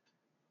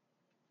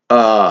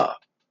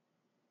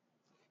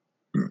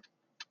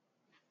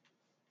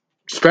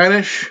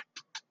 Spanish,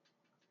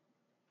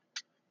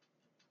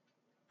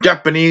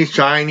 Japanese,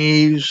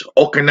 Chinese,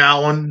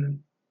 Okinawan.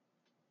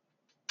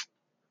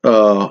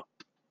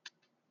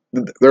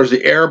 There's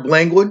the Arab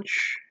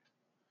language.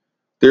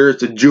 There's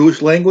the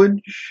Jewish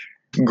language.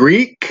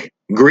 Greek.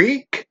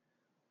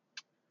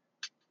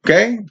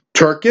 Okay,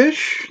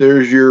 Turkish.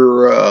 There's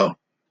your,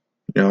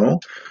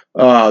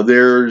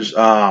 there's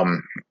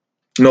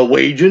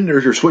Norwegian.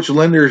 There's your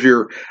Switzerland. There's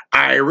your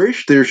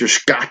Irish. There's your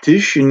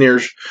Scottish, and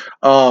there's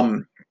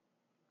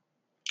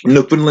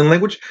Newfoundland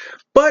language.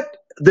 But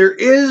there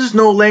is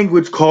no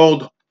language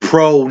called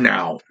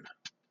pronoun.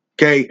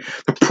 Okay,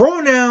 the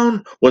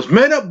pronoun was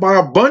made up by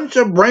a bunch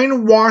of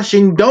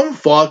brainwashing dumb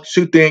fucks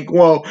who think,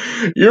 well,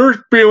 you're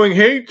spewing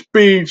hate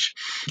speech,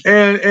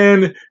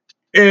 and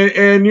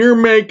you're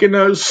making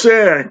us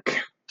sick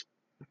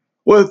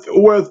with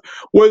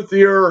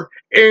your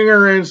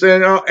ignorance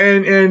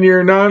and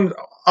your non.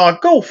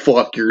 Go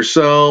fuck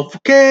yourself,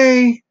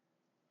 okay?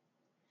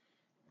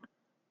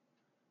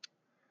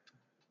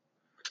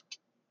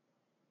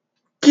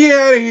 Get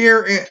out of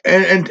here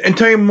and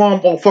tell your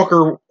mom I'll fuck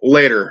her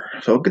later.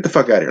 So get the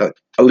fuck out of here.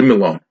 Leave me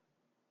alone.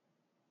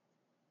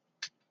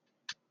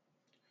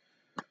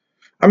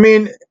 I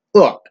mean,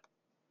 look,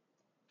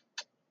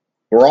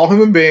 we're all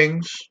human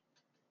beings,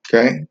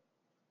 okay?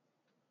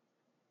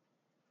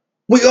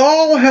 We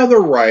all have the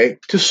right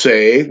to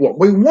say what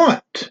we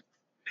want,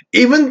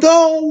 even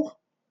though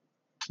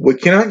we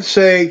cannot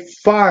say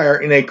fire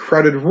in a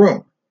crowded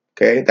room,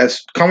 okay?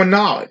 That's common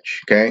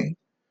knowledge, okay?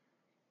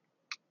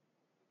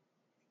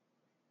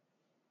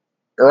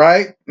 All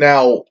right?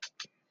 Now,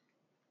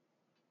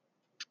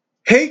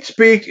 hate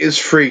speech is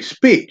free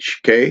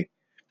speech, okay?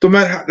 No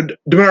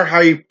matter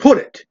how you put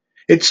it,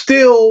 it's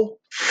still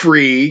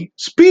free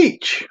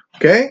speech,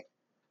 okay?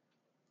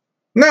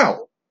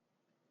 Now,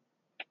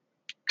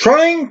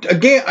 trying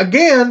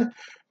to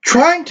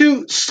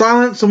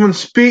silence someone's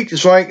speech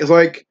is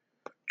like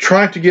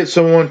trying to get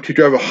someone to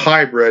drive a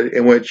hybrid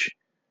in which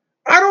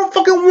I don't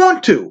fucking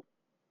want to.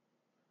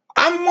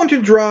 I want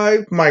to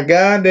drive my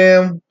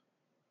goddamn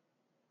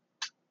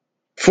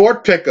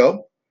Ford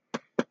pickup,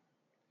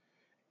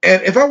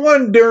 and if I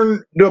want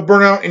to do a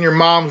burnout in your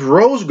mom's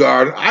rose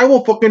garden, I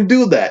will fucking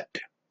do that.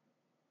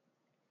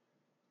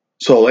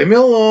 So leave me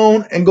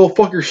alone and go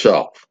fuck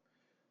yourself.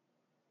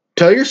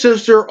 Tell your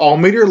sister I'll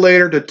meet her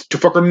later to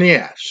fuck her in the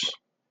ass.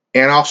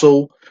 And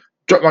also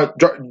drop my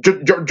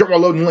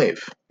load and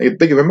leave.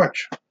 Thank you very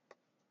much.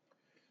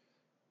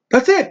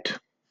 That's it.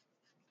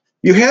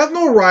 You have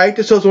no right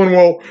to tell someone,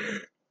 well,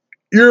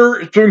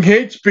 you're doing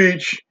hate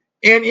speech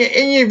and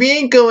your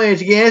vehicle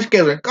is gas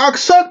guzzler. God,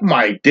 suck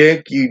my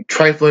dick, you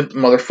trifling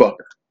motherfucker.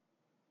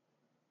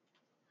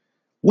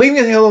 Leave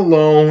me the hell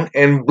alone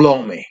and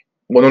blow me.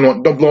 Well,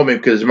 no, don't blow me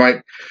because you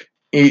might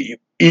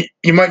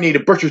need to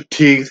brush your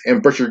teeth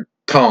and brush your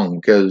tongue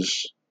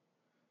because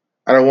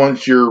I don't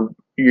want your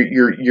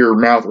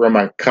mouth around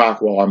my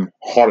cock while I'm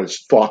hot as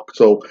fuck.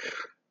 So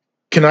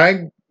can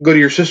I go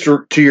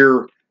to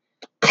your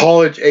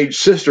college age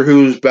sister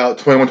who's about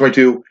 21,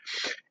 22,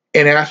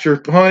 and ask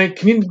her, honey,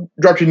 can you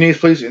drop your knees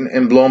please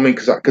and blow me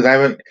because I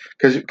haven't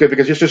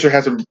because your sister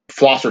hasn't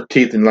flossed her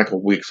teeth in like a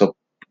week. So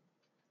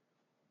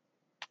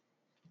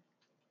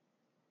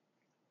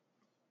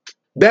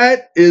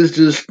that is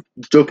just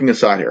joking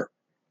aside here.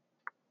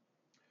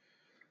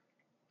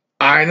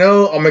 I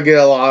know I'm gonna get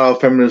a lot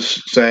of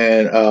feminists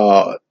saying,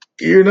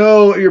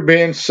 you're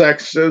being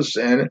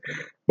sexist, and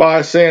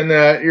by saying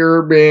that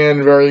you're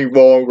being very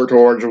vulgar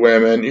towards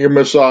women, you're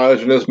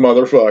misogynist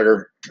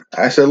motherfucker.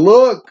 I said,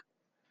 look,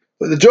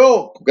 it's a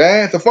joke,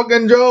 okay? It's a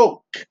fucking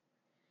joke.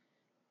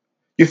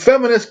 You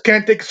feminists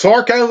can't take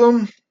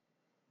sarcasm?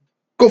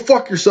 Go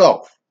fuck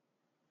yourself.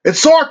 It's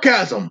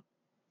sarcasm.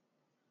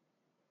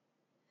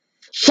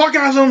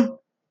 Sarcasm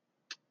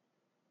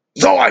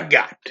is all I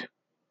got.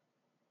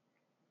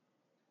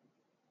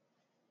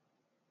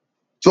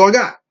 That's all I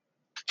got.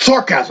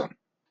 Sarcasm.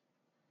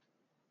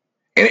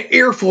 And an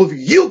earful of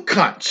you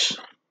cunts.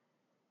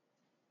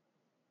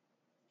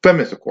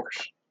 Feminists, of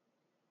course.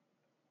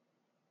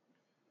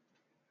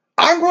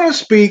 I'm going to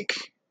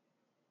speak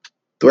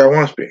the way I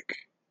want to speak.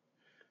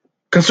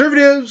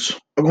 Conservatives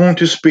are going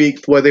to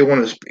speak the way they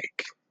want to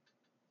speak.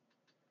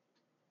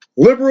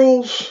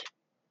 Liberals,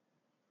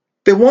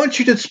 they want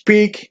you to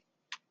speak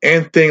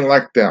and think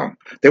like them.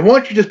 They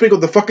want you to speak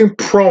with the fucking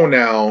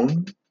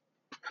pronoun.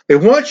 They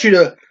want you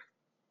to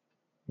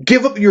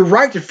give up your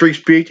right to free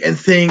speech and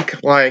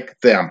think like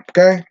them,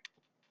 okay?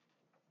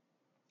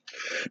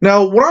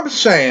 Now, what I'm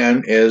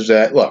saying is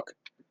that, look,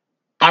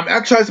 I'm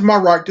exercising my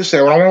right to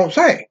say what I want to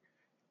say.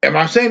 And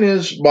my saying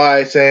is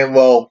by saying,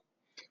 well,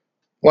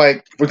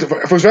 like,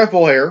 for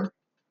example here,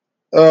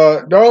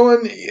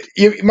 darling,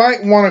 you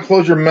might want to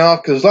close your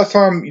mouth because last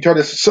time you tried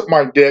to suck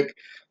my dick,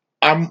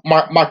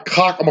 my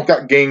cock almost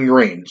got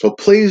gangrene. So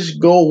please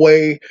go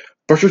away,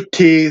 brush your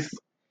teeth,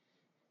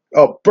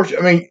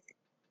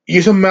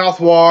 use a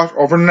mouthwash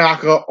or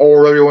Vernaka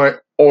or whatever you want,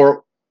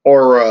 or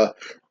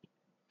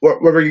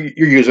whatever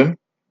you're using.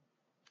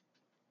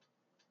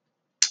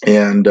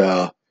 And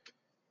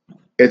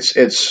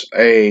it's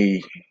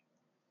a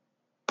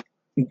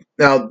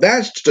now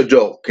that's just a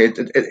joke. Okay?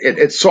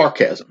 It's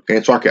sarcasm. Okay,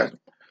 it's sarcasm.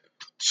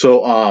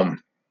 So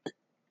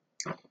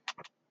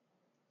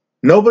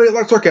nobody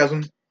likes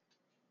sarcasm.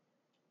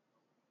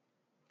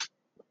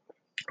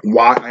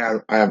 Why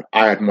I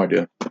have no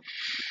idea.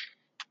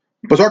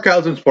 But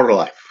sarcasm is part of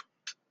life.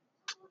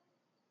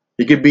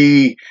 You could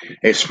be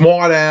a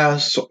smart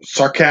ass,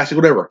 sarcastic,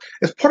 whatever.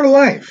 It's part of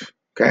life.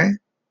 Okay,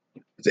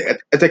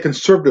 it's a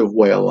conservative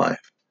way of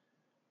life.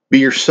 Be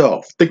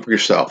yourself. Think for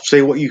yourself.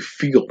 Say what you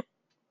feel.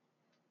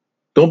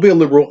 Don't be a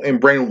liberal and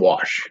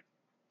brainwash.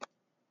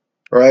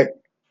 right?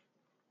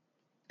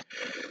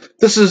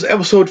 This is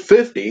episode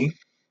 50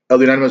 of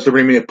the Anonymous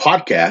Liberty Media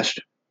podcast.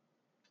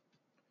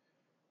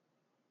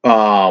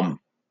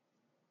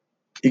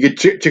 You can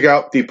check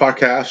out the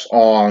podcast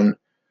on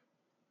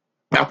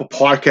Apple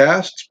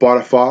Podcasts,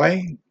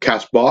 Spotify,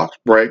 Castbox,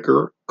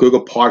 Breaker,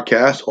 Google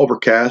Podcasts,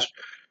 Overcast,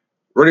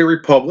 Radio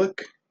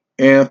Republic,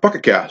 and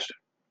Pocket Cast.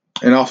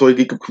 And also,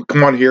 you can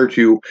come on here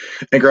to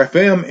Anchor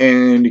FM,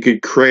 and you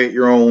could create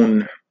your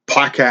own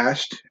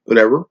podcast,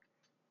 whatever,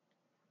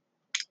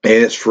 and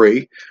it's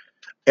free.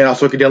 And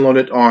also, you can download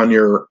it on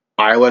your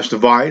iOS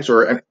device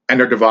or an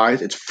Android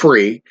device. It's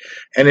free,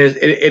 and it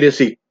is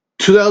the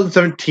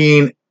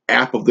 2017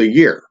 App of the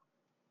Year.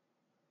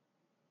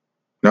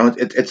 No,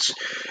 it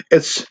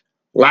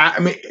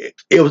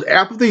was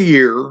App of the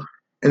Year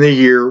in the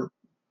year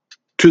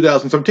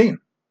 2017.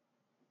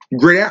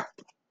 Great app.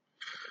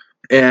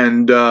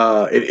 And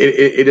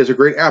it is a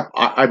great app.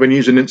 I've been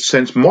using it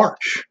since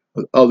March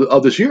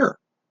of this year.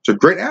 It's a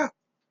great app.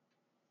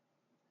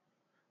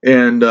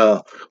 And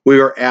we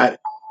are at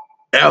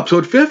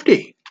episode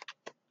 50.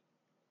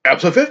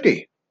 Episode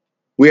 50.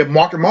 We have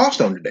marked a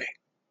milestone today.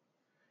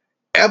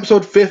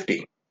 Episode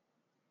 50.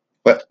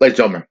 Ladies and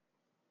gentlemen.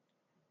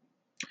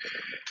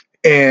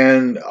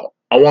 And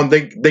I want to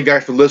thank you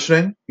guys for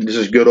listening. This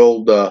is good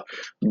old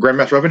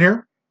Grandmaster Evan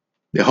here,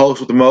 the host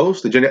with the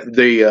most, the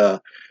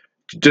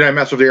Jedi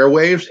Master of the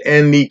Airwaves,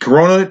 and the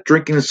Corona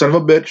drinking son of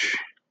a bitch.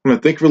 I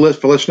want to thank you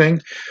for listening.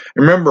 And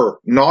remember,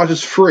 knowledge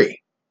is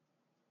free.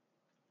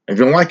 If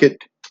you don't like it,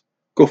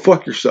 go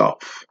fuck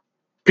yourself.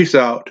 Peace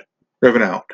out. Revan out.